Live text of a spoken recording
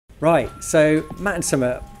Right, so Matt and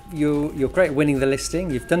Summer, you're great at winning the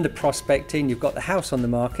listing. You've done the prospecting, you've got the house on the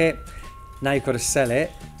market, now you've got to sell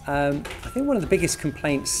it. I think one of the biggest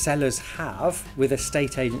complaints sellers have with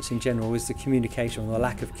estate agents in general is the communication or the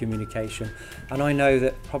lack of communication. And I know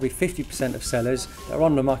that probably 50% of sellers that are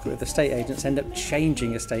on the market with estate agents end up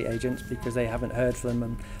changing estate agents because they haven't heard from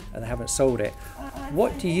them and they haven't sold it.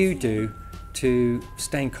 What do you do to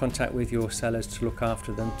stay in contact with your sellers to look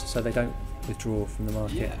after them so they don't withdraw from the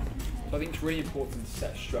market? Yeah. So I think it's really important to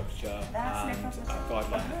set a structure and a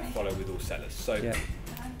guideline that we follow with all sellers. So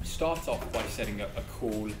start off by setting up a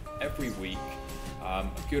call every week, a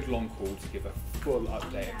good long call to give a full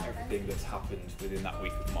update of everything that's happened within that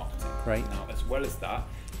week of marketing. Great. Now, as well as that,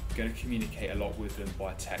 we're going to communicate a lot with them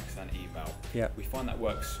by text and email. Yeah. We find that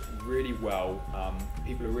works really well.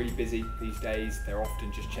 People are really busy these days. They're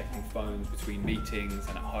often just checking phones between meetings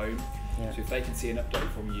and at home. Yeah. So if they can see an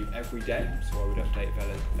update from you every day, so I would update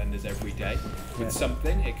vendors every day with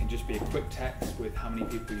something. It can just be a quick text with how many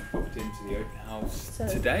people you've booked into the open house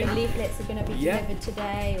today. The leaflets are going to be delivered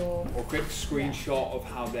today, or a quick screenshot of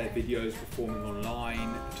how their video is performing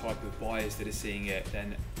online, the type of buyers that are seeing it.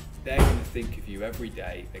 Then they're going to think of you every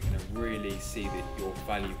day. They're going to really see that you're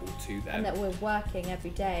valuable to them. And that we're working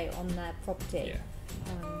every day on their property. Yeah.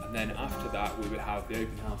 And then after that, we would have the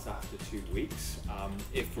open house after 2 weeks.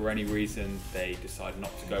 If for any reason they decide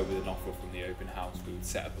not to go with an offer from the open house, we would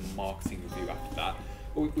set up a marketing review after that.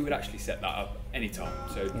 Or we would actually set that up anytime.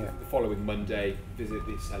 So the following Monday, visit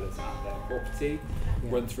the sellers at their property,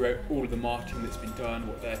 run through all of the marketing that's been done,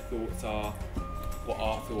 what their thoughts are, what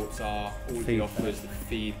our thoughts are, all of the offers, the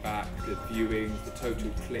feedback, the viewings, the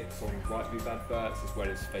total clicks on Rightmove adverts, as well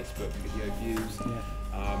as Facebook video views.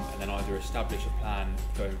 And then either establish a plan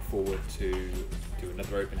going forward to do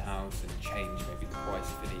another open house and change maybe the price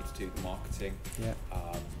if it needs to, the marketing, and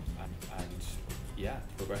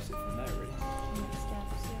progress it from there really.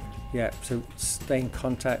 Yeah, so stay in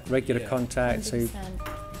contact, regular contact. 100%.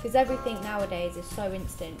 Because everything nowadays is so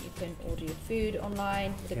instant. You can order your food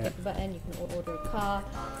online with a click of a button, you can order a car.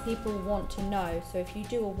 People want to know, so if you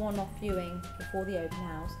do a one-off viewing before the open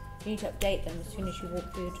house, you need to update them as soon as you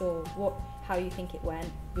walk through the door, how you think it went.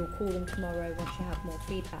 You'll call them tomorrow once you have more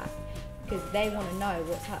feedback, because they want to know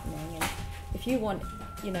what's happening. And if you want,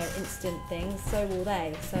 instant things, so will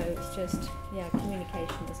they. So it's just,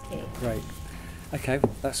 communication is key. Great. Okay,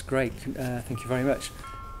 well, that's great. Thank you very much.